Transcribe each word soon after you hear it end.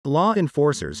Law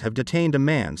enforcers have detained a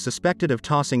man suspected of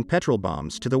tossing petrol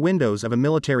bombs to the windows of a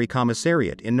military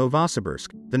commissariat in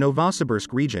Novosibirsk, the Novosibirsk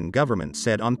region government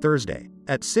said on Thursday,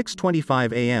 at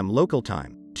 6:25 a.m. local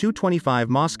time, 2:25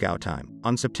 Moscow time,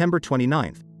 on September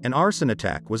 29. An arson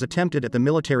attack was attempted at the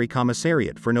military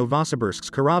commissariat for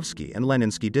Novosibirsk's Kirovsky and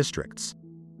Leninsky districts.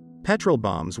 Petrol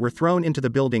bombs were thrown into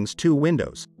the building's two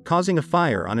windows, causing a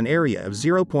fire on an area of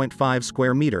 0.5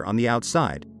 square meter on the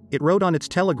outside, it wrote on its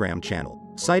Telegram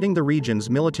channel, citing the region's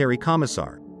military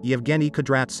commissar, Yevgeny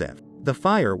Kudratsev. The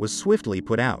fire was swiftly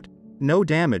put out. No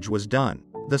damage was done.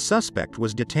 The suspect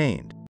was detained.